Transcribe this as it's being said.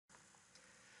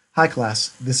Hi class,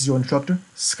 this is your instructor,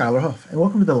 Skylar Huff, and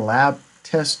welcome to the Lab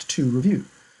Test 2 review.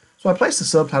 So I placed the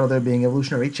subtitle there being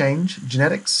Evolutionary Change,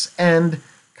 Genetics, and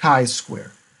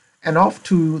chi-square. And off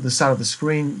to the side of the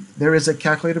screen, there is a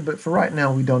calculator, but for right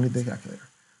now, we don't need the calculator.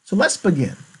 So let's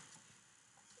begin.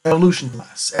 Evolution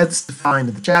class, as defined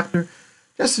in the chapter,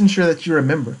 just ensure that you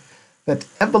remember that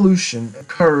evolution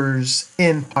occurs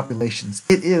in populations.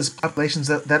 It is populations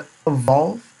that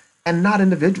evolve and not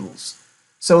individuals.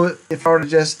 So if I were to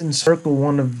just encircle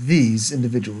one of these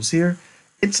individuals here,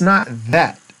 it's not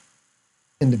that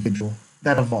individual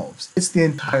that evolves. It's the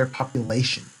entire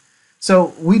population.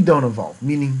 So we don't evolve,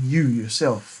 meaning you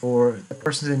yourself or the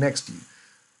person sitting next to you.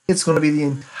 It's going to be the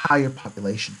entire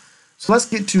population. So let's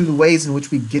get to the ways in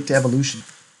which we get to evolution.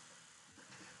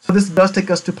 So this does take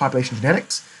us to population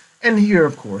genetics. And here,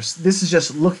 of course, this is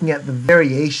just looking at the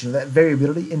variation, that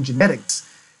variability in genetics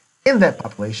in that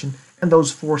population and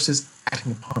those forces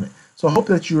acting upon it. So I hope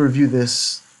that you review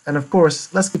this. And of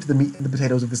course, let's get to the meat and the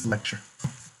potatoes of this lecture.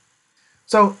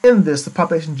 So in this, the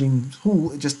population gene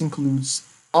pool, it just includes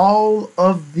all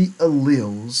of the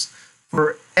alleles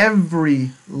for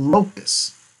every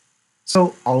locus.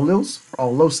 So all alleles for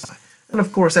all loci. And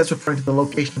of course, that's referring to the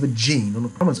location of a gene on a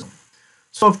chromosome.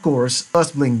 So of course,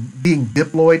 us being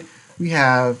diploid, we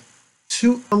have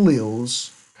 2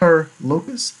 alleles per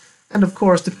locus. And of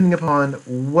course, depending upon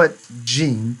what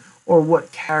gene or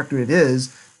what character it is,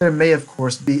 there may of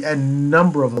course be a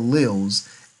number of alleles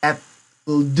at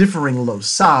differing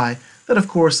loci that of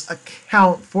course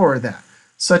account for that,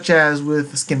 such as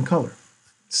with skin color.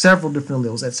 Several different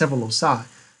alleles at several loci.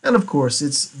 And of course,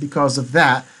 it's because of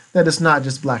that it's not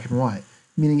just black and white,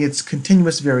 meaning it's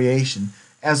continuous variation,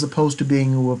 as opposed to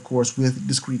being, of course, with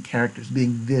discrete characters,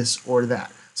 being this or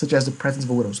that, such as the presence of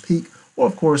a widow's peak, or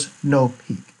of course, no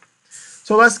peak.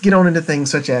 So let's get on into things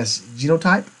such as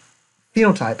genotype,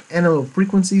 phenotype, and allele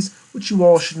frequencies, which you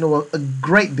all should know a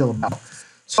great deal about.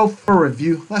 So for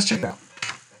review, let's check it out.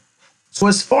 So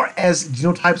as far as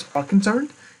genotypes are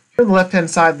concerned, here on the left-hand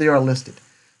side, they are listed.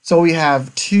 So we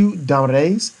have 2 dominant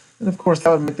A's, and of course,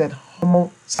 that would make that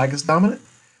homozygous dominant.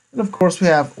 And of course, we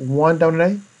have 1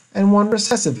 dominant A and 1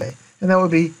 recessive A, and that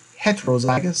would be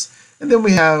heterozygous. And then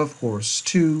we have, of course,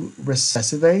 2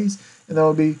 recessive A's, and that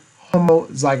would be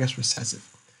homozygous recessive.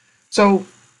 So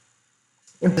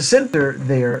in the center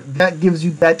there, that gives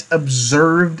you that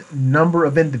observed number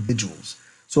of individuals.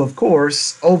 So of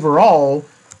course, overall,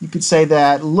 you could say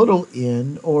that little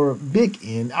n or big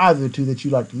N, either the two that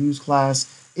you like to use, class,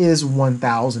 is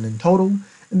 1,000 in total.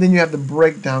 And then you have the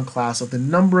breakdown class of the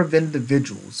number of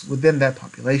individuals within that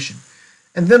population.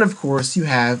 And then, of course, you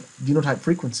have genotype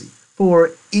frequency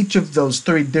for each of those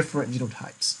 3 different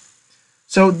genotypes.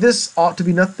 So this ought to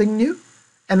be nothing new,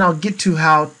 and I'll get to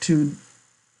how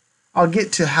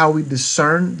we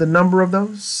discern the number of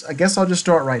those. I guess I'll just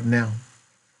start right now.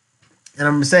 And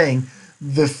I'm saying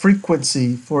the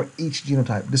frequency for each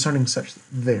genotype, discerning such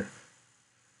there.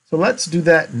 So let's do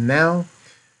that now.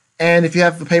 And if you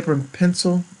have the paper and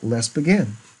pencil, let's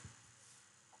begin.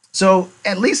 So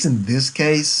at least in this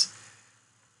case,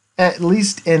 and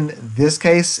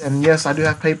yes, I do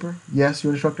have paper. Yes,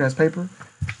 your instructor has paper.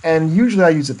 And usually I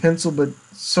use a pencil, but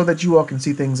so that you all can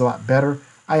see things a lot better,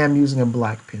 I am using a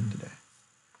black pen today.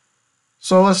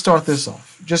 So let's start this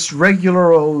off. Just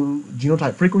regular old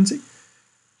genotype frequency.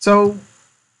 So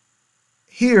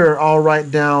here I'll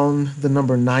write down the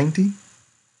number 90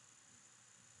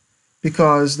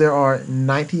 because there are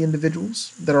 90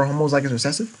 individuals that are homozygous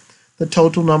recessive. The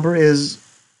total number is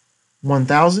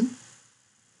 1,000.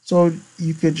 So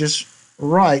you could just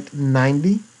write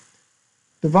 90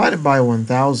 divided by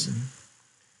 1,000.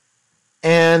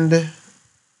 And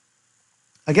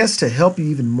I guess to help you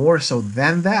even more so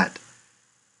than that,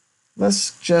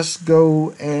 let's just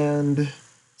go and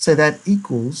say that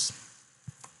equals,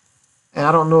 and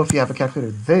I don't know if you have a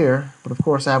calculator there, but of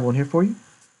course I have one here for you.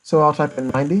 So I'll type in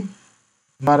 90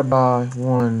 divided by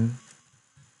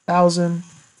 1,000.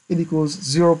 It equals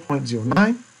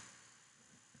 0.09.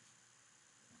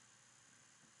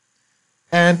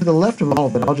 And to the left of all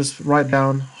of it, I'll just write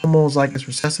down homozygous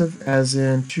recessive, as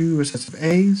in 2 recessive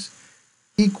A's,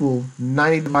 equal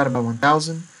 90 divided by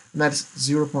 1,000, and that's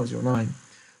 0.09.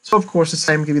 So of course the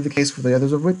same can be the case for the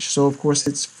others of which. So of course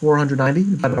it's 490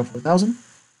 divided by 4,000.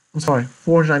 I'm sorry,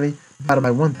 490 divided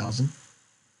by 1,000.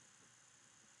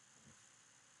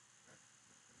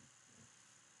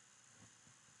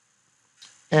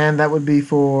 And that would be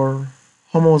for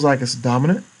homozygous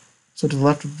dominant. So to the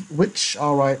left of which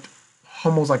I'll write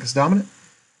homozygous dominant.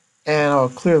 And I'll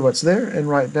clear what's there and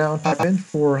write down, type in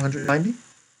 490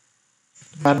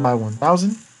 divided by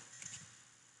 1,000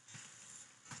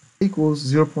 equals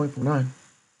 0.49.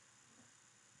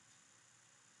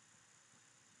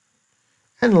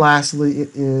 And lastly,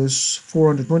 it is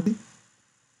 420,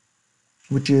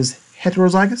 which is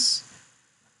heterozygous,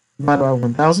 divided by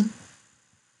 1,000.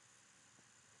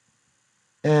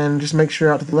 And just make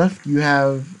sure out to the left you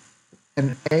have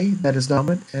an A that is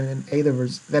dominant and an A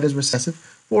that is recessive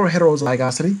for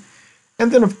heterozygosity.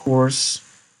 And then, of course,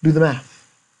 do the math.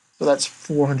 So that's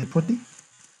 420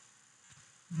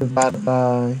 divided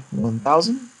by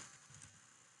 1,000.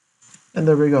 And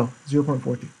there we go,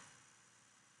 0.42.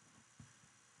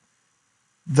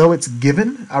 Though it's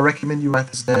given, I recommend you write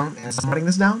this down as I'm writing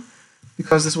this down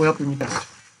because this will help you in your test.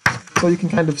 So you can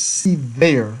kind of see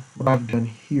there what I've done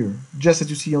here, just as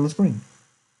you see on the screen.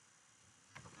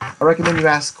 I recommend you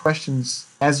ask questions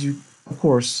as you, of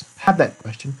course, have that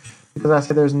question, because I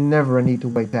say there's never a need to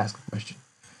wait to ask a question.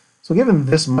 So given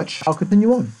this much, I'll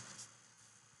continue on.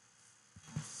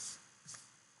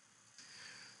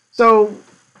 So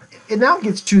it now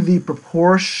gets to the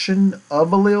proportion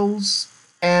of alleles,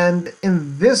 and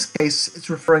in this case, it's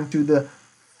referring to the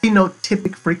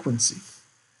phenotypic frequency.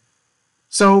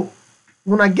 So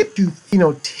when I get to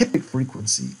phenotypic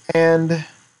frequency, and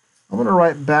I'm going to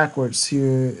write backwards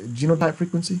here genotype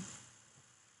frequency,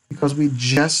 because we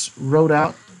just wrote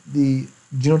out the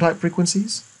genotype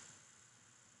frequencies.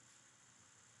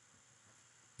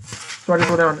 So I just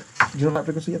wrote down genotype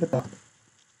frequency at the top.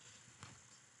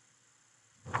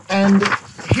 And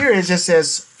here it just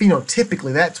says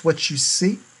phenotypically, that's what you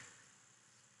see.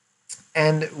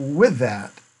 And with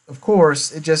that, of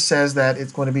course, it just says that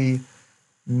it's going to be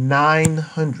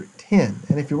 910.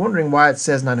 And if you're wondering why it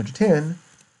says 910,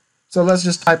 so let's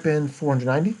just type in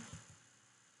 490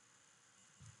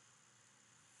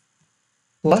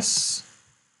 plus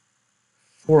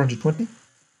 420.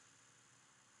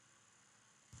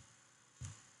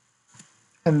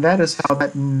 And that is how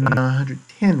that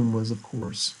 910 was, of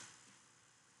course.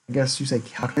 I guess you say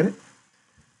calculate it.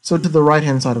 So to the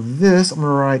right-hand side of this, I'm going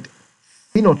to write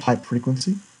phenotype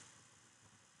frequency.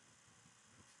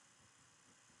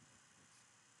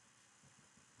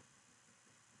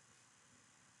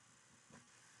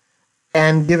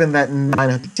 And given that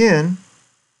 910,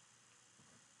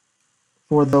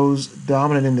 for those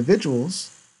dominant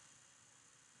individuals,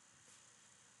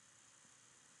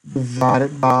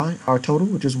 divided by our total,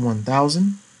 which is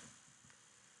 1,000,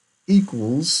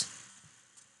 equals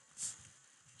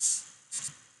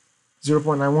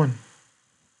 0.91.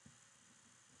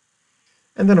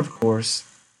 And then, of course,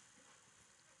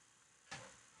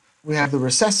 we have the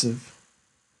recessive,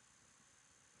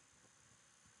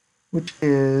 which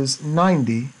is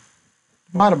 90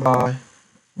 divided by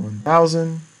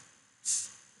 1,000,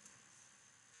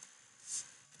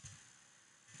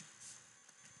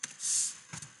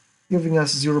 giving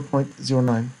us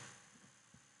 0.09.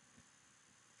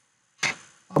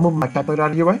 I'll move my calculator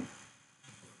out of your way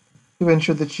to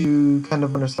ensure that you kind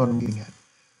of understand what I'm getting at.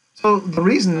 So the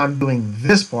reason I'm doing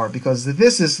this part, because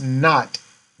this is not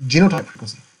genotype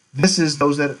frequency. This is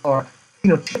those that are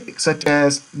phenotypic, such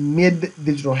as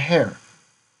mid-digital hair,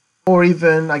 or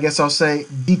even, I guess I'll say,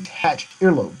 detached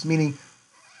earlobes, meaning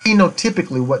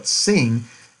phenotypically what's seen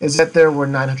is that there were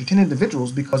 910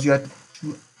 individuals because you had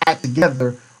to add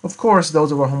together, of course, those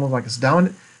that were homozygous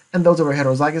dominant and those that were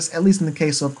heterozygous, at least in the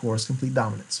case of course, complete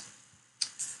dominance.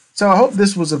 So I hope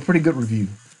this was a pretty good review.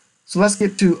 So let's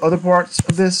get to other parts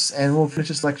of this and we'll finish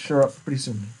this lecture up pretty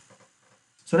soon.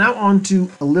 So now on to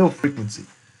allele frequency.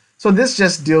 So this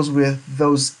just deals with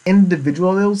those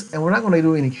individual alleles, and we're not going to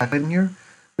do any calculating here.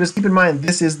 But just keep in mind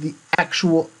this is the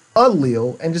actual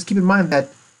allele, and just keep in mind that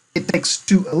it takes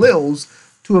two alleles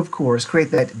to, of course,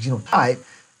 create that genotype,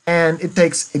 and it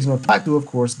takes a genotype to, of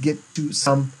course, get to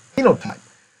some phenotype.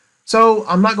 So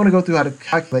I'm not going to go through how to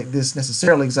calculate this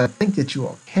necessarily because I think that you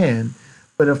all can,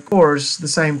 but of course, the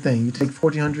same thing. You take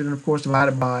 1,400 and, of course, divide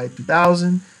it by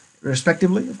 2,000,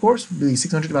 respectively, of course, be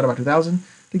 600 divided by 2,000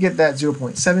 to get that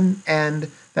 0.7 and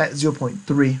that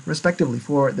 0.3, respectively,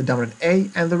 for the dominant A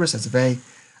and the recessive A.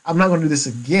 I'm not going to do this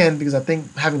again because I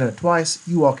think having done it twice,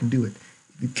 you all can do it.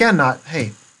 If you cannot,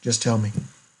 hey, just tell me.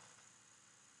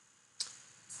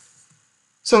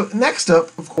 So next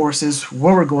up, of course, is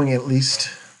where we're going, at least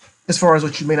as far as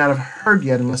what you may not have heard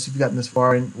yet unless you've gotten this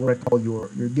far in what I call your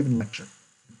given lecture.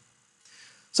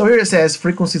 So here it says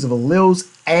frequencies of alleles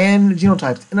and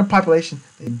genotypes in a population,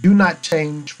 they do not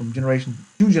change from generation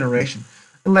to generation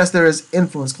unless there is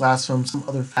influence class from some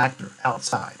other factor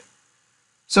outside.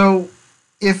 So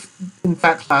if in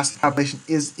fact class population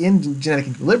is in genetic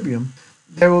equilibrium,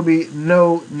 there will be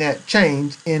no net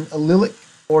change in allelic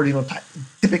or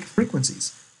genotypic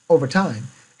frequencies over time.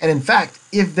 And in fact,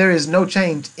 if there is no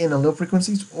change in allele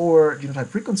frequencies or genotype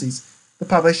frequencies, the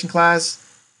population class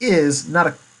is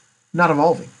not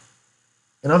evolving.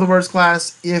 In other words,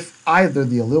 class, if either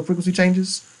the allele frequency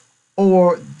changes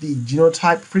or the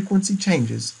genotype frequency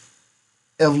changes,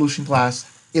 evolution class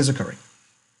is occurring.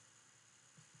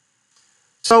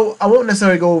 So I won't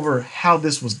necessarily go over how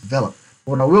this was developed.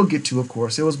 What I will get to, of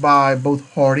course, it was by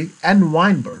both Hardy and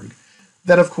Weinberg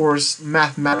that, of course,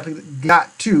 mathematically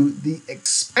got to the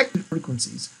expected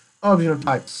frequencies of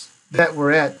genotypes that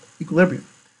were at equilibrium.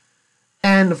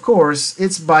 And, of course,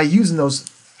 it's by using those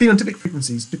phenotypic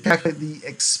frequencies to calculate the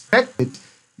expected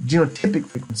genotypic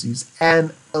frequencies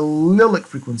and allelic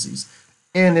frequencies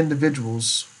in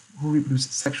individuals who reproduce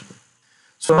sexually.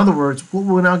 So in other words, what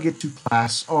we'll now get to,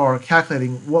 class, are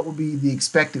calculating what would be the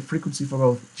expected frequency for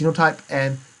both genotype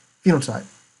and phenotype.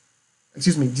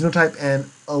 Genotype and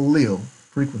allele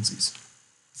frequencies.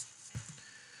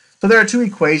 So there are two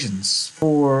equations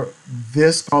for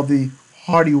this called the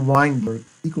Hardy-Weinberg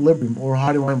equilibrium or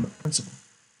Hardy-Weinberg principle.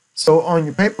 So on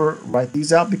your paper, write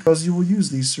these out because you will use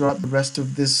these throughout the rest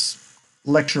of this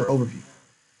lecture overview.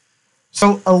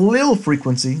 So allele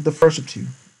frequency, the first of two,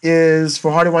 is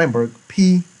for Hardy-Weinberg,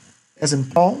 P as in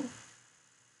Paul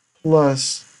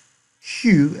plus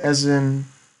Q as in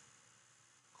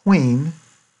Queen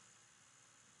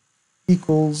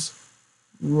equals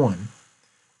 1.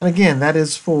 And again, that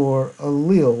is for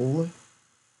allele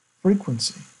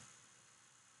frequency.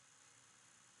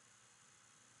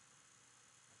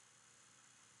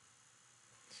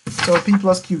 So P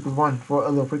plus Q equals 1 for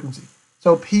allele frequency.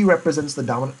 So P represents the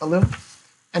dominant allele,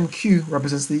 and Q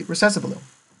represents the recessive allele.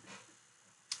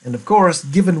 And of course,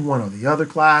 given one or the other,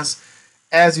 class,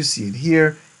 as you see it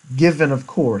here, given, of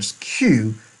course,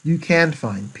 Q, you can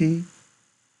find P.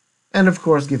 And of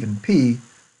course, given P,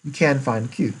 you can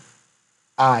find Q.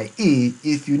 I.e.,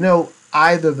 if you know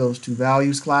either of those two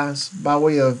values, class, by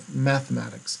way of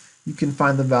mathematics, you can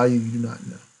find the value you do not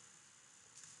know.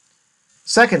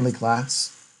 Secondly,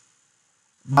 class,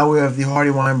 by way of the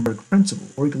Hardy-Weinberg principle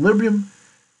or equilibrium,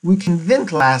 we can then,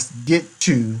 class, get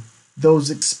to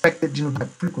those expected genotype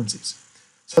frequencies.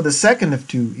 So the second of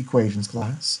two equations,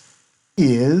 class,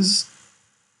 is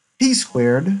P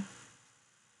squared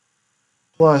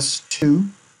plus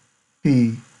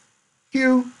 2PQ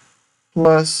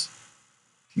plus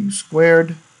Q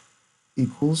squared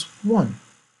equals 1.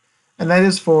 And that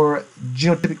is for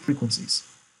genotypic frequencies.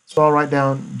 So I'll write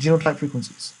down genotype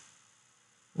frequencies,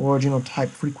 or genotype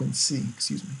frequency,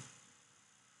 excuse me.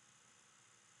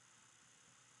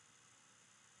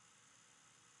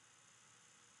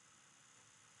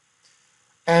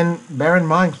 And bear in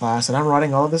mind, class, and I'm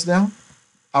writing all of this down,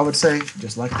 I would say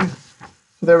just like this.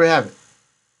 So there we have it.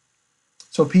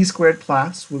 So P squared,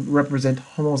 class, would represent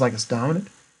homozygous dominant,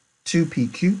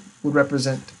 2PQ would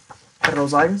represent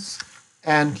heterozygous,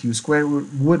 and Q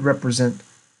squared would represent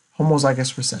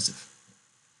homozygous recessive.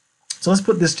 So let's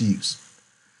put this to use.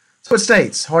 So it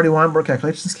states, Hardy-Weinberg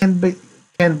calculations can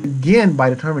begin by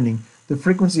determining the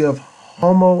frequency of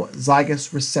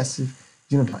homozygous recessive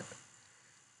genotype.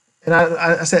 And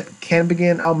I said can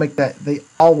begin, I'll make that they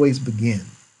always begin.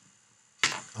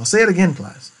 I'll say it again,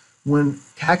 class. When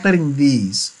calculating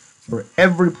these for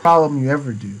every problem you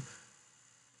ever do,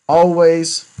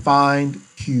 always find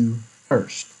Q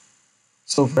first.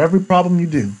 So for every problem you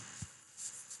do,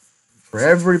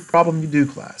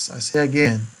 class, I say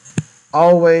again,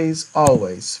 always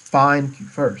find Q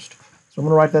first. So I'm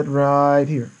going to write that right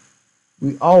here.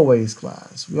 We always,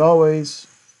 class, we always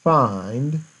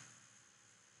find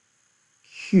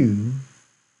Q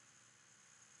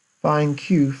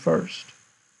first.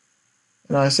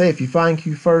 And I say if you find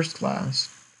Q first, class,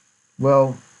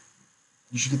 well,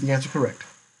 you should get the answer correct.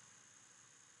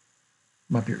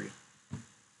 My period.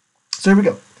 So here we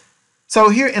go. So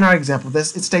here in our example, it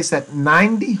states that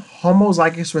 90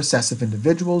 homozygous recessive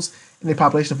individuals in a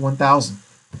population of 1,000.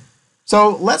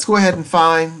 So let's go ahead and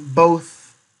find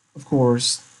both, of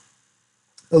course,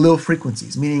 allele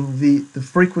frequencies, meaning the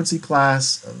frequency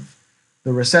class of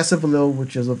the recessive allele,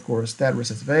 which is, of course, that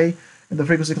recessive A, and the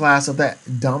frequency class of that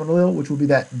dominant allele, which will be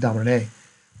that dominant A.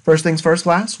 First things first,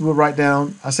 class, we'll write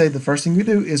down, I say the first thing we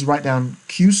do is write down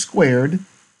Q squared,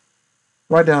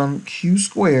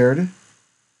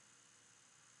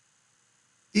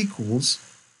 equals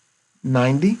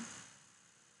 90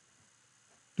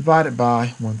 divided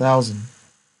by 1,000.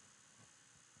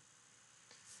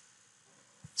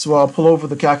 So I'll pull over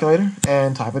the calculator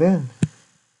and type it in.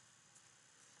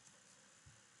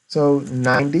 So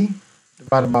 90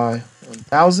 divided by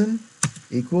 1,000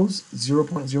 equals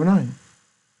 0.09.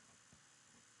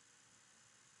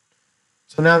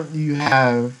 So now that you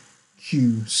have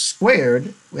Q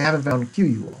squared, we haven't found Q,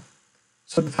 you all.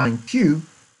 So to find Q,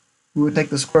 we would take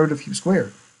the square root of Q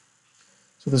squared.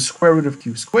 So the square root of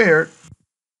Q squared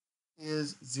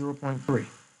is 0.3.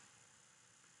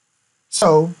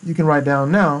 So you can write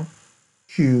down now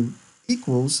Q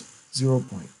equals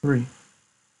 0.3.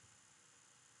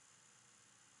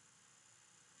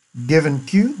 Given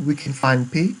Q, we can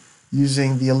find P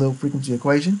using the allele frequency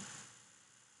equation.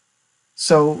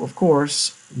 So, of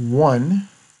course, 1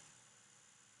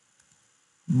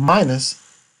 minus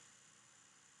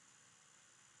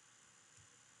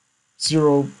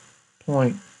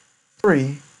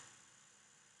 0.3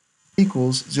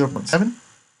 equals 0.7.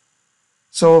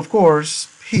 So, of course,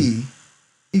 P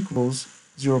equals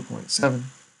 0.7.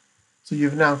 So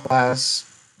you've now, class,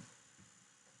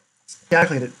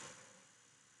 calculated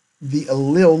the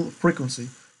allele frequency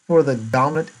for the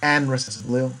dominant and recessive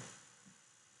allele.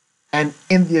 And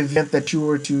in the event that you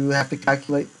were to have to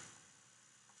calculate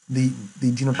the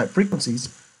genotype frequencies,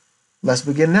 let's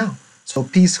begin now. So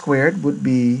P squared would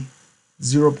be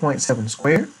 0.7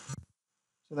 squared.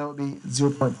 So that would be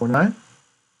 0.49.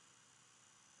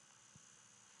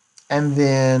 And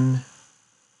then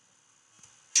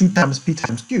 2 times P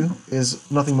times Q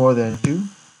is nothing more than 2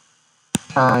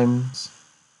 times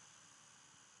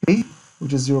P,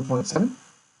 which is 0.7,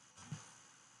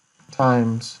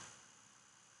 times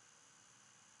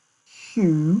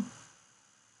Q,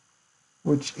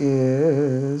 which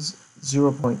is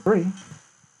 0.3,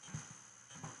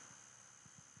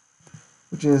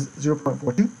 which is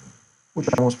 0.42, which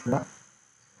I almost forgot.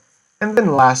 And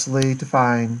then lastly, to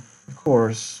find, of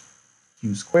course,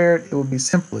 Q squared, it will be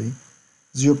simply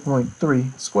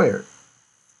 0.3 squared,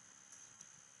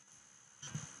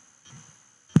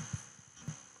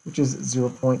 which is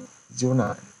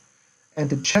 0.09. And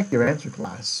to check your answer,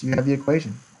 class, you have the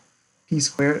equation. P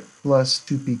squared plus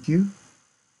 2PQ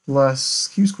plus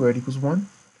Q squared equals 1.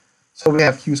 So we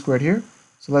have Q squared here.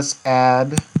 So let's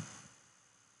add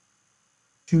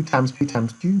 2 times P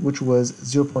times Q, which was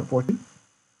 0.42.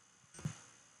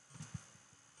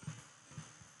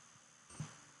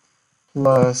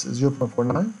 Plus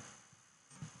 0.49,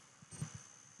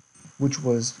 which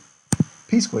was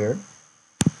P squared.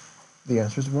 The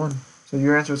answer is 1. So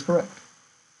your answer is correct.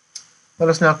 Let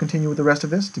us now continue with the rest of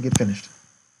this to get finished.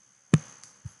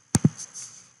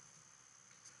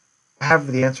 I have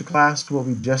the answer, class, to what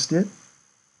we just did.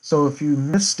 So if you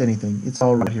missed anything, it's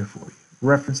all right here for you.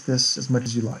 Reference this as much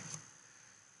as you like.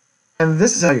 And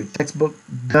this is how your textbook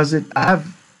does it. I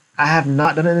have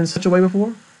not done it in such a way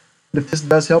before, but if this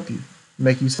does help you,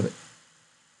 make use of it.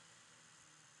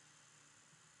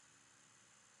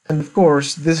 And of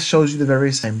course, this shows you the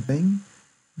very same thing,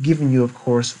 giving you, of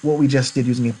course, what we just did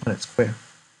using a Punnett square.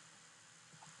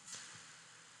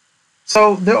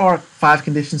 So there are 5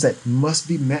 conditions that must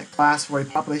be met, class, for a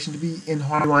population to be in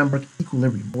Hardy-Weinberg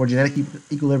equilibrium, or genetic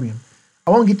equilibrium.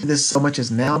 I won't get to this so much as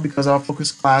now because I'll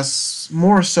focus, class,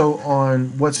 more so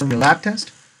on what's on your lab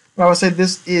test. But I would say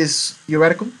this is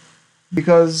theoretical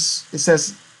because it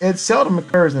says it seldom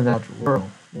occurs in the natural world.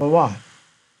 Well, why?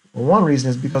 Well, one reason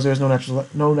is because there's no natural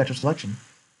selection.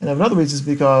 And another reason is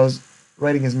because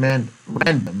rating is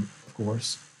random, of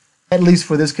course. At least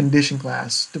for this condition,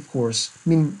 class, of course,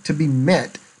 meaning to be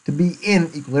met, to be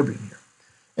in equilibrium here.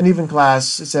 And even,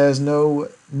 class, it says no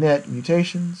net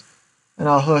mutations, and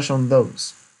I'll hush on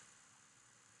those.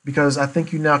 Because I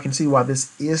think you now can see why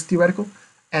this is theoretical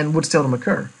and would seldom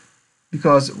occur.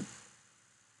 Because,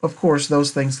 of course,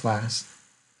 those things, class,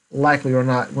 likely are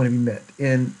not going to be met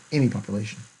in any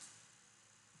population.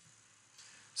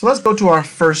 So let's go to our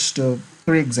first 3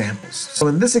 examples. So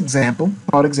in this example,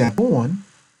 called example 1,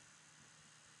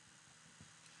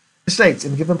 it states,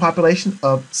 in a given population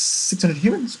of 600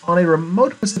 humans on a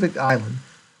remote Pacific island,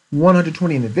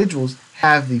 120 individuals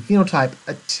have the phenotype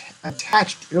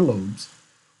attached earlobes,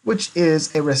 which is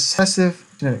a recessive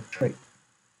genetic trait.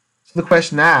 So the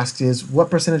question asked is, what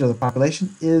percentage of the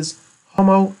population is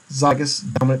homozygous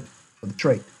dominant for the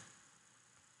trait?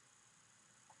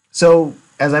 So,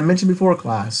 as I mentioned before,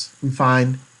 class, we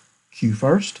find Q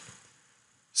first.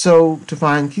 So, to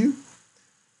find Q,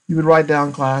 you would write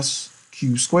down, class,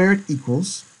 Q squared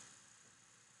equals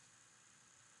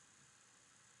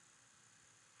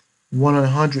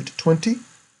 120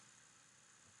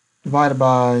 divided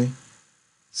by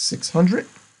 600,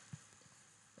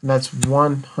 and that's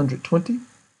 120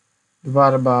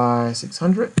 divided by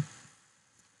 600.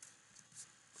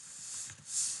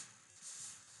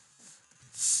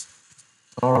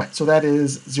 All right, so that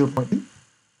is 0.2.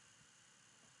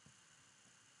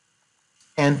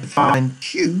 And to find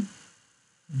Q,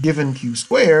 given Q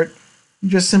squared, you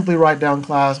just simply write down,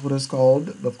 class, what is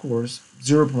called, of course,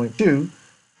 0.2,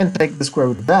 and take the square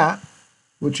root of that,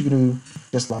 which you can do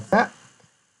just like that.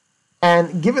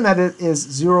 And given that it is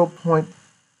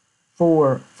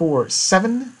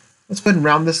 0.447, Let's go ahead and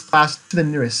round this class to the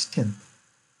nearest tenth.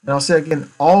 And I'll say again,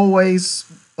 always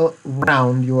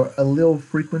round your allele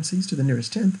frequencies to the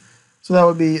nearest tenth. So that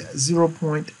would be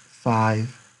 0.5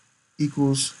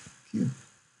 equals Q.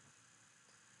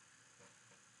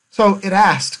 So it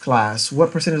asked class,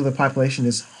 what percentage of the population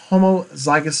is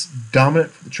homozygous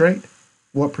dominant for the trait?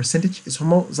 What percentage is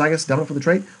homozygous dominant for the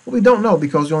trait? Well, we don't know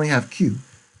because we only have Q.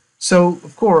 So,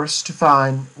 of course, to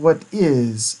find what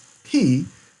is P,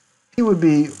 P would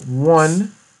be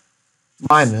 1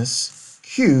 minus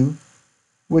Q,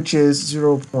 which is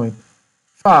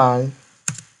 0.5,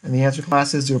 and the answer,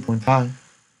 class, is 0.5.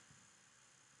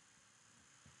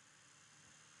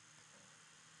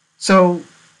 So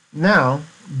now,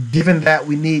 given that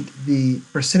we need the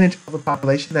percentage of the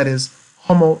population that is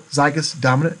homozygous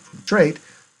dominant for the trait,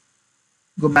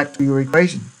 go back to your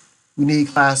equation. We need,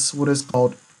 class, what is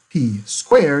called P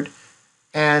squared,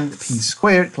 and P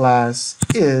squared, class,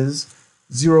 is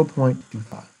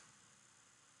 0.25.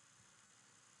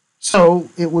 So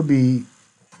it would be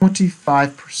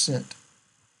 25%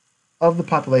 of the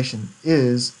population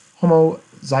is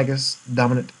homozygous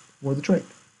dominant for the trait.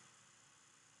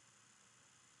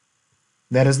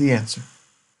 That is the answer.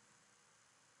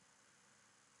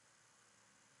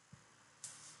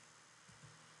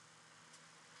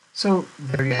 So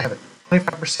there you have it.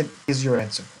 25% is your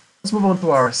answer. Let's move on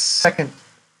to our second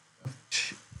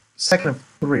of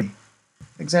three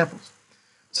examples.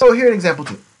 So here in example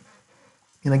 2.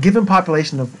 In a given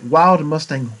population of wild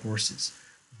Mustang horses,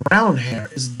 brown hair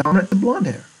is dominant to blonde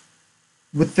hair.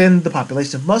 Within the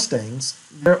population of Mustangs,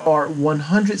 there are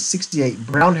 168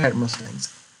 brown-haired Mustangs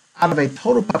out of a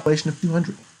total population of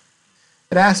 200.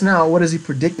 It asks now, what is the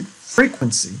predicted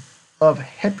frequency of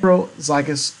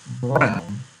heterozygous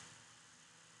brown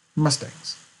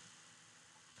Mustangs?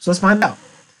 So let's find out.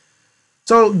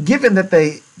 So given that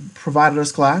they provided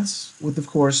us, class, with, of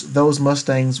course, those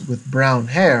Mustangs with brown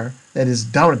hair that is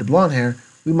dominant to blonde hair,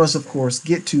 we must, of course,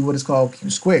 get to what is called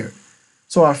Q squared.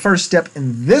 So our first step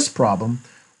in this problem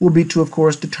will be to, of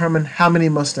course, determine how many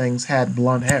Mustangs had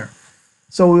blonde hair.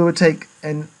 So we would take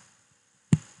and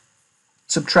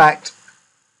subtract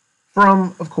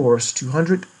from, of course,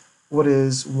 200, what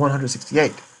is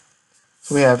 168.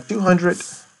 So we have 200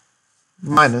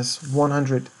 minus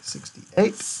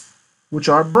 168, which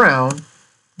are brown,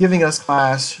 giving us,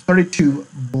 class, 32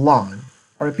 blonde.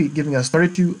 I repeat, giving us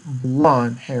 32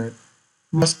 blonde-haired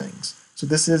Mustangs. So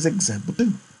this is example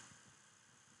 2.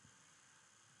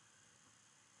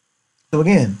 So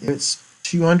again, it's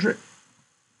 200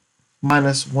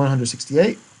 minus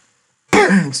 168,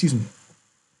 excuse me,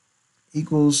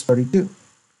 equals 32.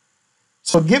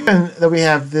 So given that we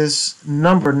have this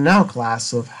number now,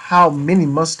 class, of how many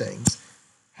Mustangs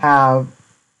have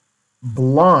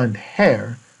blonde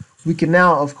hair, we can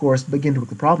now, of course, begin to work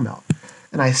the problem out.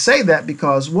 And I say that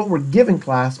because what we're given,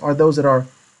 class, are those that are,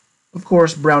 of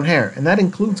course, brown hair. And that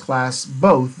includes, class,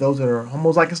 both those that are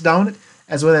homozygous dominant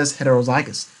as well as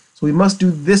heterozygous. So we must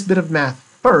do this bit of math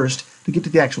first to get to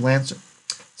the actual answer.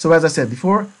 So as I said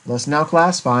before, let's now,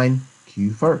 class, find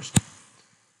Q first.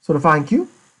 So to find Q,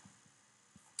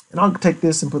 and I'll take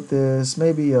this and put this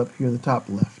maybe up here in the top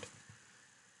left.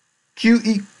 Q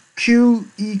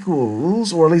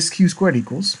equals, or at least Q squared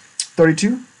equals,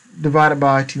 32 divided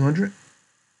by 200.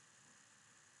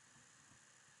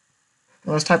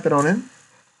 Now let's type it on in.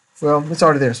 Well, it's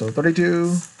already there, so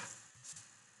 32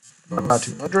 divided by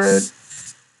 200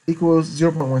 equals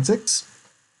 0.16.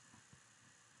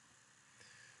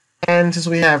 And since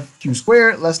we have Q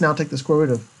squared, let's now take the square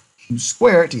root of Q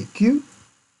squared to get Q,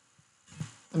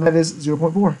 and that is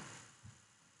 0.4.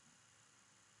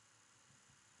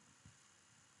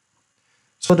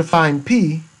 So to find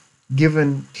P,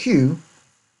 given Q,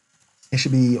 it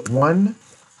should be 1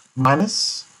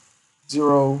 minus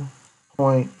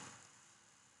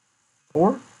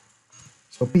 0.4.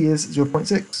 So P is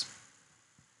 0.6.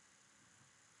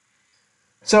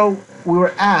 So we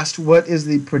were asked what is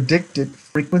the predicted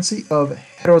frequency of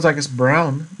heterozygous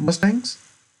brown Mustangs.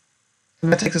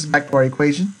 And that takes us back to our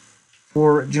equation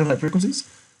for genotype frequencies.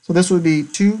 So this would be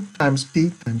 2 times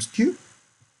P times Q.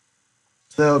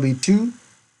 So that would be 2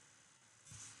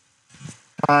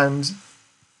 times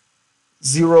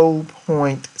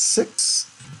 0.6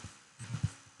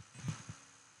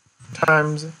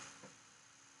 times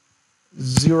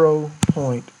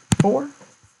 0.4.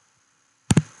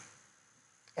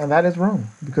 And that is wrong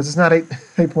because it's not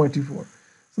 8.24. So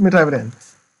let me type it in.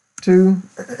 2,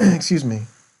 excuse me,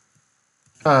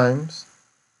 times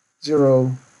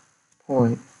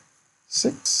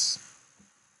 0.6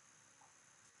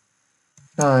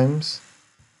 times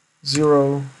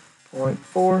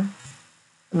 0.4,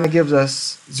 and that gives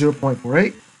us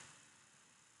 0.48.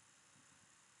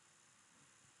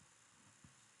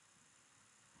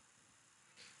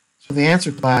 So the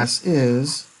answer, class,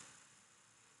 is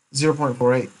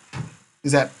 0.48.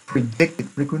 Is that predicted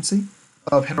frequency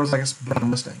of heterozygous brown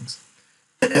Mustangs?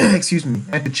 Excuse me.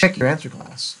 And to check your answer,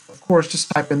 class, of course,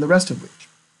 just type in the rest of which,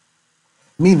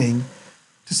 meaning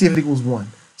to see if it equals 1.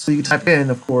 So you can type in,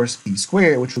 of course, p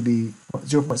squared, which would be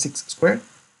 0.6 squared,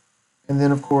 and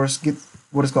then, of course, get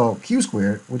what is called q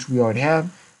squared, which we already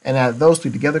have, and add those two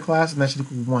together, class, and that should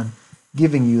equal 1,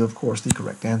 giving you, of course, the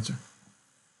correct answer.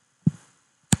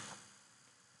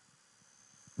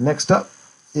 Next up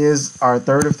is our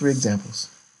third of 3 examples.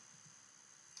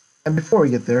 And before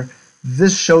we get there,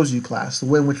 this shows you, class, the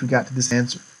way in which we got to this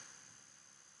answer.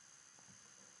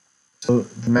 So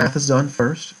the math is done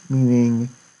first, meaning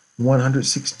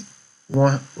 200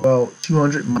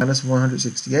 minus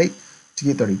 168 to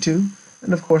get 32.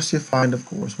 And of course, you find, of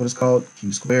course, what is called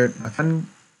q squared. By finding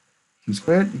q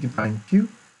squared, you can find q,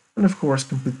 and of course,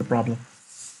 complete the problem.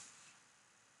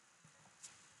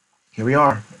 Here we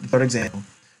are, the third example.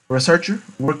 A researcher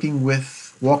working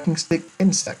with walking stick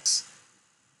insects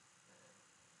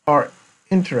are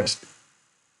interested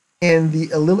in the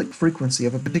allelic frequency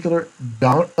of a particular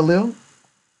dominant allele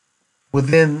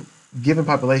within given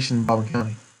population in Baldwin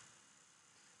County.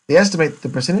 They estimate the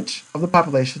percentage of the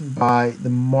population by the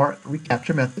mark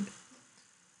recapture method,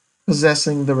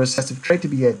 possessing the recessive trait to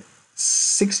be at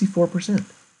 64%.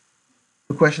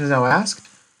 The question is now asked,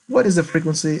 what is the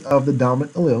frequency of the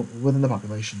dominant allele within the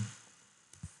population?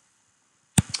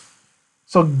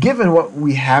 So given what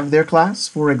we have there, class,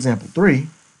 for example 3,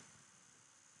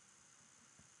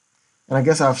 and I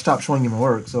guess I've stopped showing you my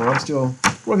work, so I'm still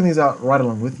working these out right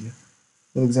along with you.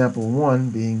 With example 1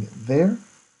 being there,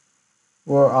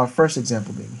 or our first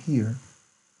example being here,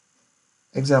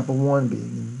 example 1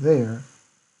 being there,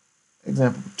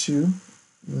 example 2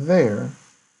 there,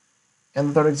 and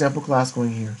the third example, class,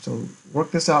 going here. So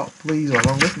work this out, please,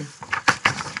 along with me.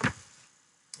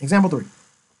 Example 3.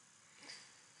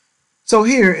 So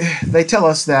here they tell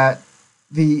us that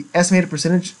the estimated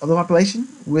percentage of the population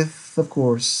with, of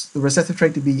course, the recessive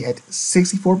trait to be at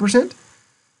 64%.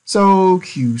 So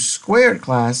q squared,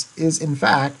 class, is in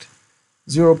fact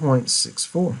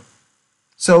 0.64.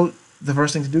 So the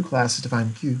first thing to do, class, is to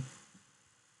find q.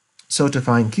 So to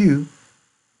find q,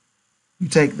 you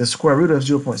take the square root of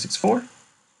 0.64.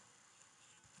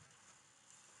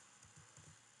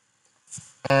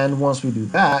 And once we do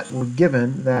that, we're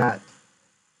given that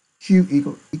q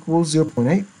equals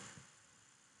 0.8.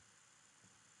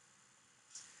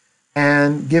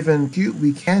 And given q,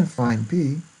 we can find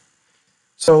p.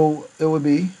 So it would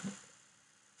be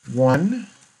 1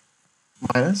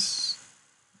 minus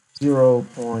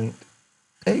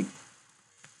 0.8.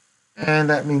 And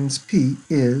that means p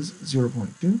is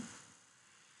 0.2.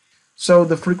 So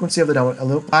the frequency of the dominant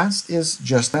allele, class, is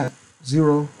just that,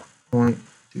 0.2.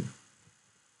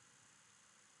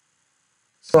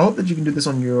 So I hope that you can do this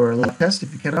on your lab test.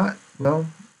 If you cannot, well,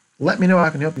 let me know how I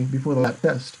can help you before the lab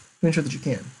test to ensure that you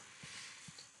can.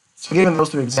 So given those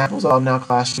 3 examples, I'll now,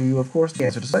 class, show you, of course, the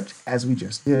answer to such as we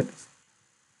just did.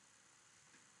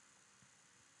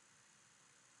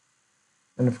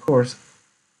 And of course,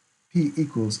 p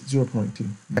equals 0.2.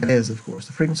 That is, of course,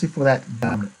 the frequency for that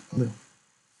dominant allele.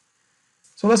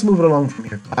 So let's move it along from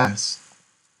here, class.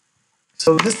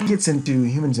 So this gets into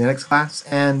human genetics, class,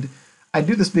 and I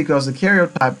do this because the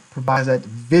karyotype provides that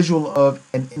visual of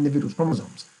an individual's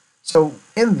chromosomes. So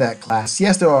in that, class,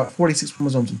 yes, there are 46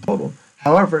 chromosomes in total.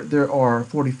 However, there are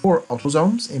 44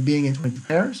 autosomes and being in 22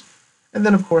 pairs. And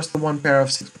then, of course, the 1 pair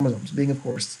of 6 chromosomes being, of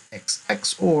course,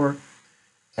 XX or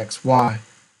XY.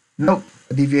 Note,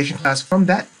 a deviation, class, from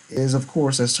that is, of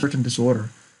course, a certain disorder.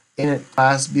 In it,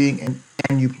 class, being an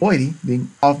aneuploidy, being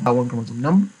off by 1 chromosome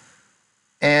number.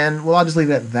 And, well, I'll just leave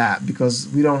it at that because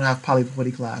we don't have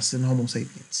polyploidy, class, in Homo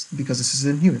sapiens because this is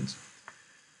in humans.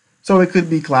 So it could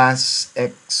be class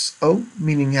XO,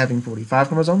 meaning having 45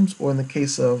 chromosomes, or in the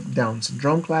case of Down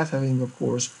syndrome, class, having, of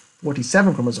course,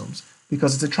 47 chromosomes,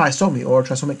 because it's a trisomy or a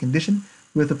trisomic condition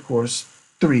with, of course,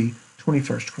 3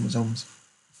 21st chromosomes.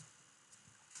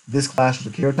 This class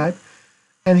was a karyotype,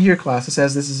 and here, class, it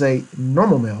says this is a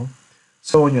normal male.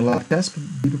 So on your lab test,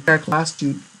 be prepared, class,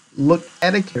 to look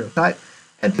at a karyotype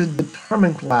and to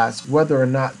determine, class, whether or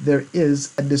not there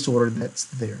is a disorder that's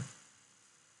there.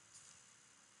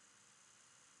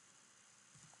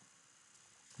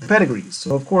 The pedigrees.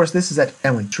 So, of course, this is that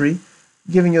family tree,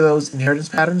 giving you those inheritance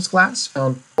patterns, class,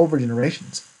 found over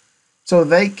generations. So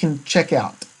they can check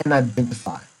out and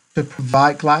identify to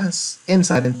provide, class,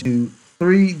 insight into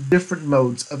 3 different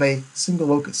modes of a single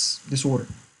locus disorder,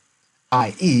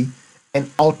 i.e., an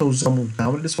autosomal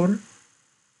dominant disorder,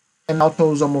 an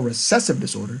autosomal recessive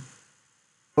disorder,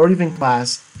 or even,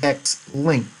 class,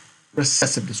 X-linked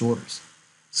recessive disorders.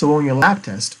 So on your lab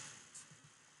test,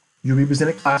 you'll be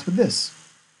presented class with this.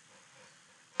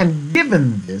 And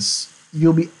given this,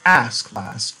 you'll be asked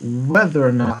class whether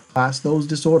or not class those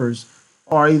disorders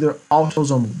are either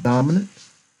autosomal dominant,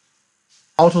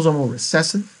 autosomal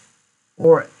recessive,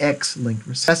 or X-linked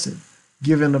recessive.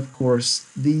 Given, of course,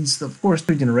 these,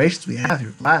 three generations we have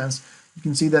here class, you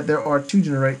can see that there are two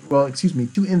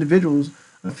individuals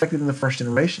affected in the first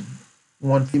generation.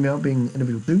 One female being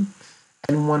individual 2,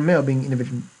 and one male being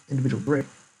individual 3.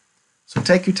 So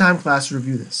take your time, class, to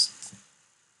review this.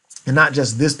 And not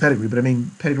just this pedigree, but I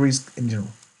mean pedigrees in general.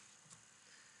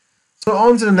 So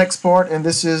on to the next part, and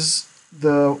this is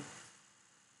the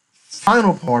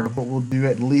final part of what we'll do,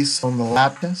 at least on the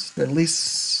lab test, at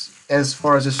least as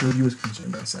far as this review is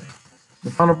concerned, I say.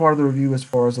 The final part of the review as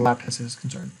far as the lab test is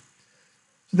concerned.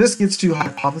 So this gets to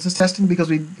hypothesis testing, because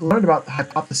we learned about the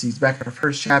hypotheses back in our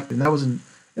first chapter, and that was in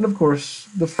of course,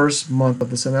 the first month of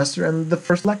the semester and the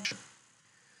first lecture.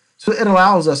 So it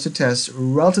allows us to test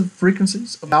relative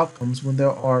frequencies of outcomes when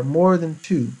there are more than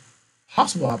 2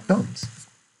 possible outcomes.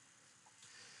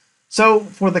 So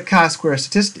for the chi-square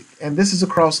statistic, and this is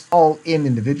across all n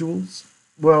individuals,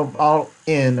 well, all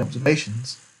n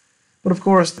observations, but of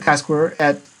course the chi-square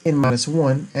at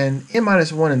n-1, and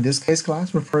n-1 in this case,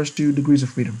 class, refers to degrees of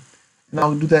freedom, and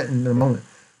I'll do that in a moment.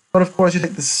 But of course you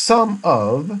take the sum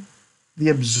of the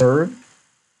observed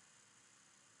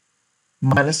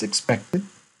minus expected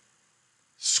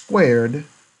squared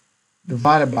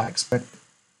divided by expected.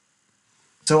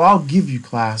 So I'll give you,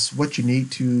 class, what you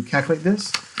need to calculate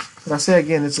this. But I say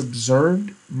again, it's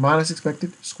observed minus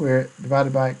expected squared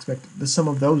divided by expected, the sum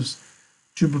of those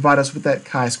to provide us with that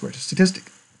chi-square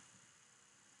statistic.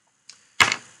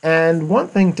 And one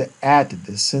thing to add to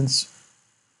this, since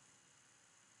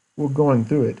we're going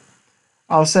through it,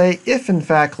 I'll say if in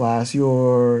fact, class,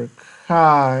 your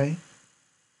chi-square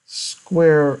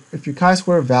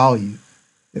value,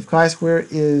 if chi-square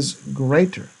is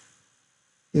greater,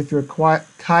 if your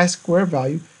chi-square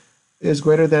value is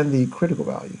greater than the critical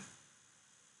value,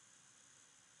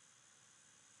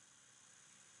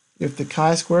 if the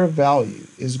chi-square value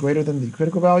is greater than the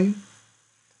critical value,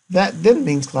 that then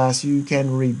means, class, you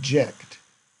can reject.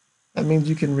 That means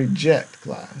you can reject,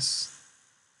 class,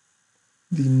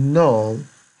 the null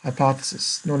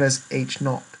hypothesis, known as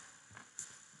H0.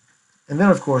 And then,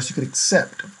 of course, you could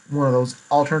accept one of those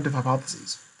alternative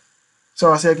hypotheses. So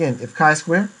I'll say again, if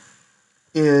chi-square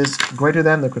is greater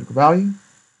than the critical value,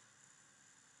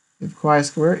 if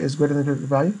chi-square is greater than the critical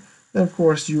value, then of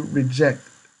course you reject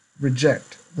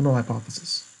the null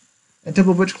hypothesis. And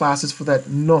typical of which, class, is for that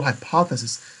null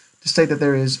hypothesis to state that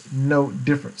there is no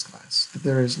difference, class, that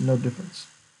there is no difference.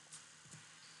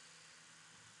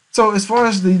 So as far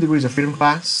as the degrees of freedom,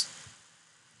 class,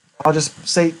 I'll just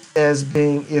state as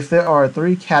being, if there are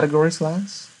 3 categories,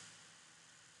 class,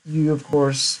 you of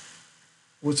course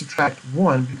would subtract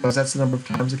 1, because that's the number of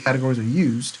times the categories are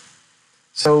used.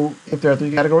 So if there are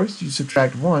 3 categories, you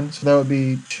subtract 1, so that would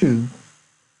be 2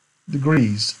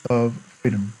 degrees of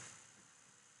freedom.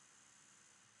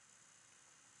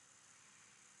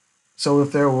 So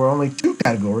if there were only 2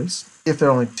 categories,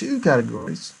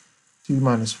 2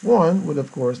 minus 1 would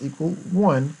of course equal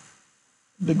 1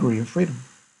 degree of freedom.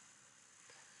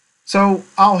 So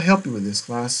I'll help you with this,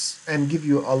 class, and give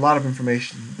you a lot of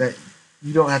information that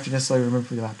you don't have to necessarily remember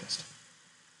for your lab test.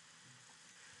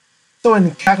 So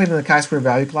in calculating the chi-square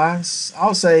value, class,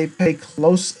 I'll say pay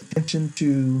close attention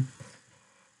to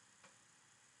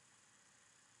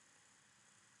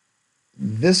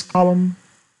this column,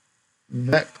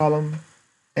 that column,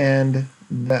 and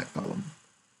that column.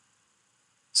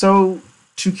 So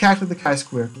to calculate the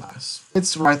chi-square, class,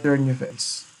 it's right there in your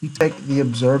face. You take the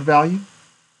observed value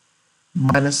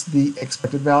minus the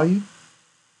expected value.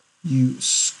 You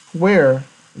square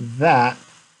that.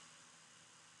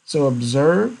 So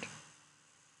observed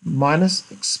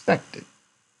minus expected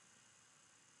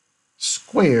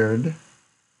squared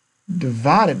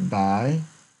divided by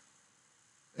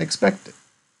expected.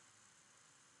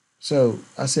 So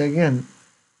I say again,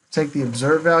 take the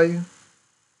observed value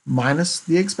minus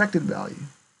the expected value.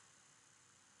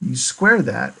 You square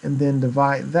that and then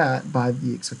divide that by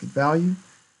the expected value.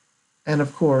 And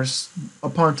of course,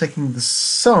 upon taking the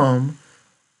sum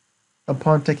of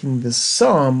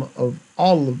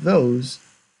all of those,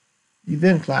 you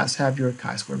then, class, have your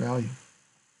chi-square value.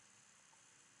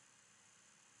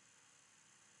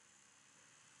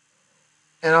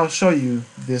 And I'll show you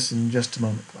this in just a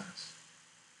moment, class.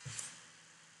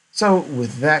 So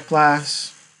with that,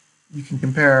 class, you can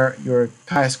compare your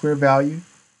chi-square value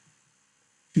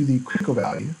to the critical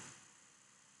value.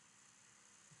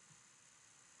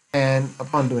 And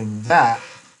upon doing that,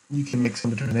 you can make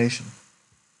some determination.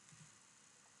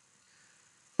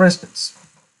 For instance,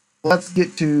 let's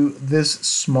get to this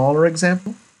smaller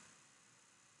example.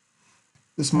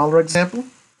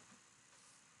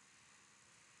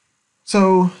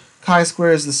 So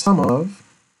chi-square is the sum of,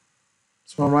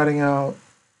 so I'm writing out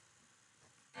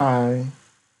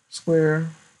chi-square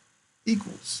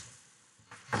equals,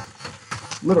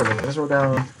 literally, let's write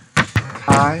down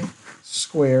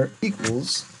chi-square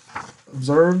equals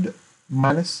observed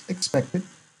minus expected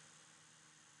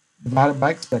divided by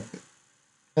expected,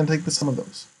 and take the sum of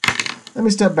those. Let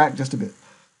me step back just a bit.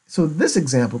 So this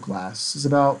example class is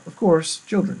about, of course,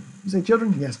 children. You say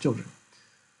children? Yes, children.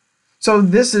 So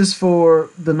this is for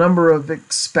the number of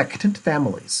expectant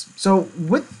families. So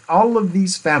with all of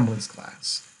these families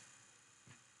class,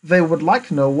 they would like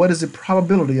to know what is the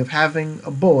probability of having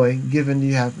a boy given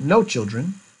you have no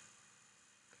children.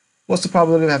 What's the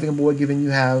probability of having a boy given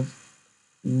you have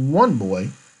one boy?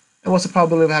 And what's the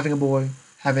probability of having a boy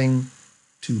having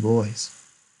two boys?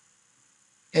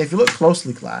 And if you look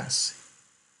closely, class,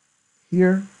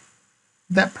 here,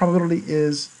 that probability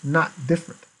is not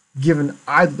different given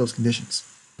either of those conditions.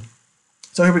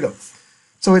 So here we go.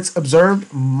 So it's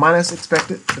observed minus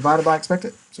expected divided by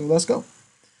expected. So let's go.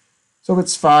 So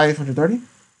it's 530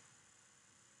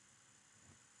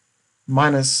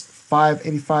 minus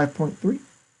 585.3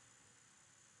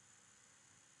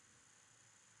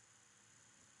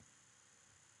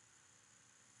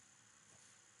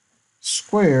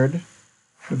 squared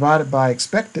divided by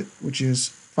expected, which is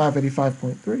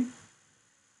 585.3,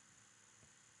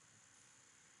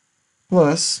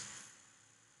 plus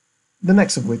the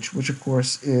next of which of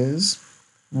course is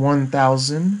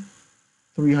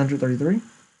 1,333.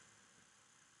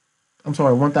 I'm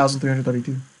sorry,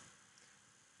 1,332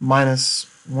 minus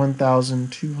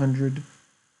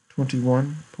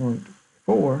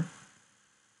 1,221.4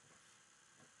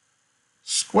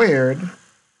 squared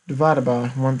divided by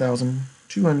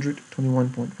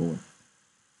 1,221.4.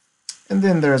 And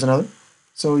then there's another.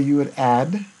 So you would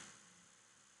add,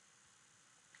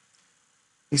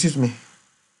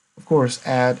 of course,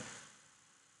 add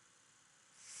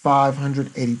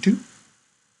 582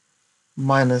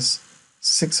 minus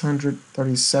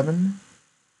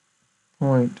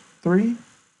 637.3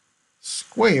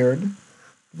 squared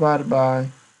divided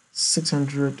by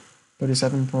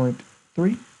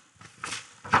 637.3.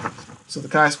 So the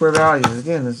chi-square value,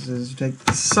 again, is you take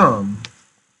the sum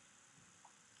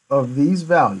of these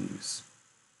values,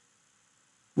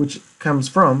 which comes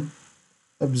from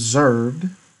observed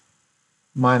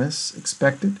minus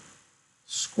expected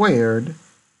squared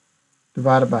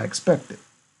divided by expected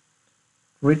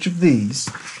for each of these.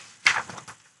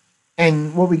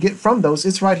 And what we get from those,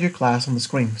 it's right here, class, on the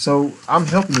screen. So I'm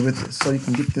helping you with this so you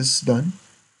can get this done.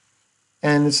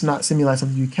 And it's not simulating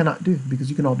something you cannot do because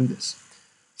you can all do this.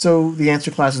 So the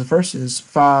answer, class, the first is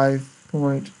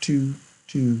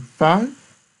 5.225.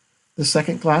 The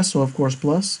second, class, so of course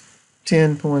plus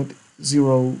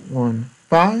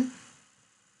 10.015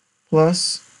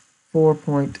 plus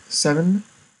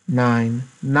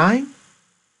 4.799.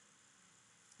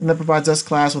 And that provides us,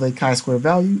 class, with a chi-square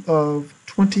value of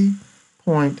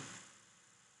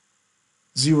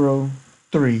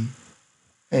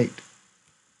 20.038.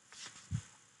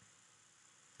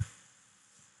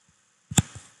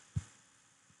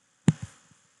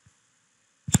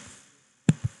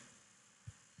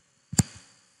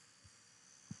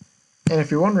 And if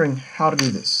you're wondering how to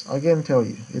do this, I'll again tell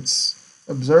you, it's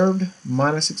observed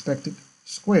minus expected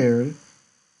squared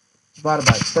divided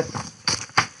by expected.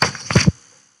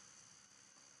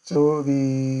 So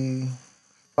the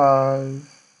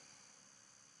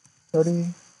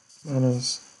 530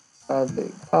 minus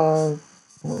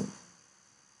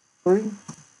 585.3,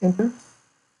 enter,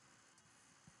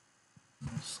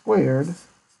 squared,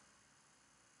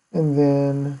 and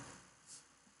then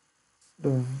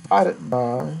divided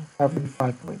by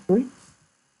 585.3.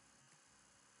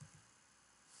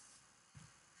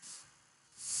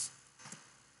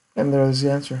 And there's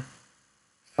the answer,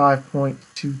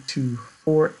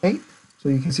 5.2248. So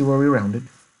you can see where we rounded.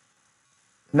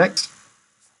 Next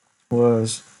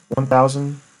was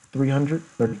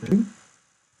 1,332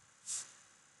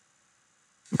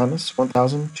 minus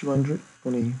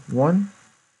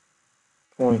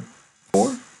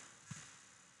 1,221.4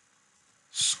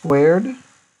 squared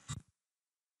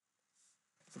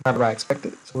divided by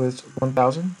expected. So it's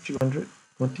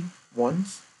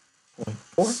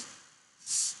 1,221.4.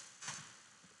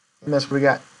 And that's where we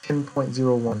got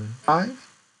 10.015.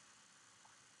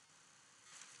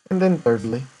 And then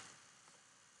thirdly,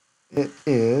 it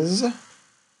is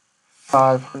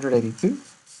 582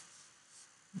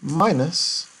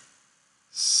 minus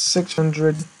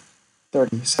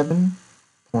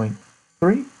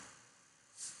 637.3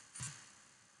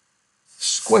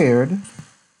 squared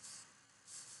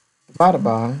divided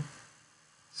by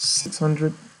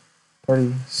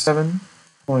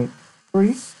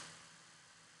 637.3,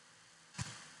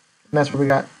 and that's where we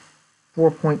got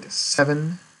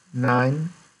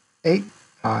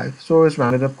 4.798. So it's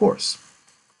rounded, of course.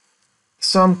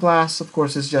 Sum class, of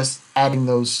course, is just adding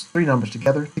those three numbers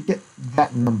together to get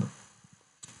that number.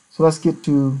 So let's get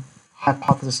to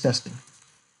hypothesis testing,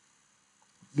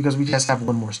 because we just have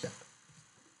one more step.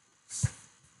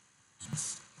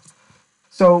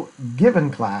 So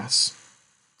given class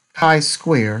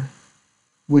chi-square,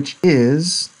 which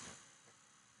is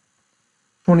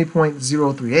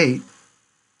 20.038,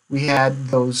 we had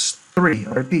those three.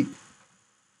 I repeat,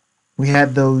 we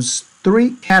had those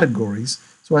three categories.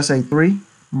 So I say 3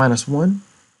 minus 1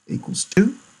 equals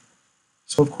 2.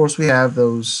 So of course we have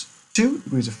those 2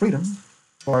 degrees of freedom.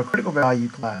 So our critical value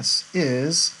class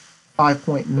is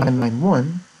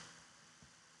 5.991.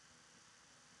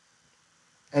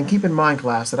 And keep in mind,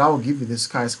 class, that I will give you this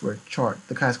chi-square chart,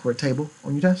 the chi-square table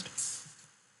on your test.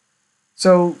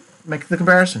 So make the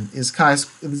comparison. Is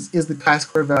the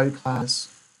chi-square value class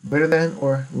greater than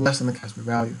or less than the chi-square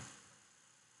value?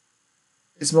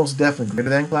 It's most definitely greater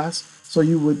than, class. So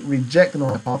you would reject the null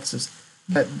hypothesis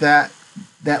that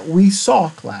we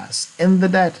saw, class, in the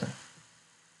data.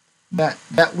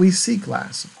 That we see,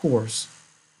 class, of course.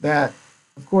 That,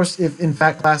 of course, if in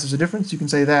fact, class, there's a difference, you can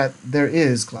say that there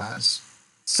is, class,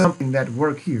 something that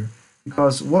work here,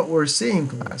 because what we're seeing,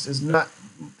 class, is not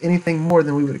anything more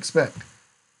than we would expect.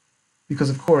 Because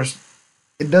of course,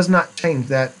 it does not change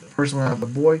that the person will have a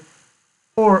boy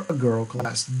or a girl,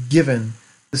 class, given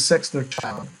the sex of their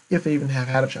child, if they even have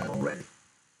had a child already.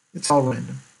 It's all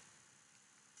random.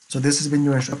 So this has been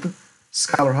your instructor,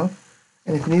 Skylar Huff.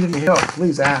 And if you need any help,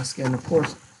 please ask. And of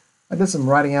course, I did some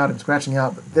writing out and scratching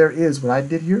out, but there is what I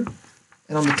did here.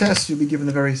 And on the test, you'll be given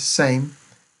the very same,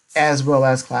 as well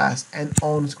as, class, an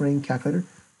on-screen calculator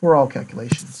for all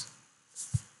calculations.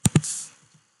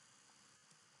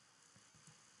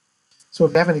 So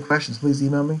if you have any questions, please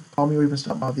email me, call me, or even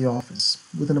stop by the office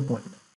with an appointment.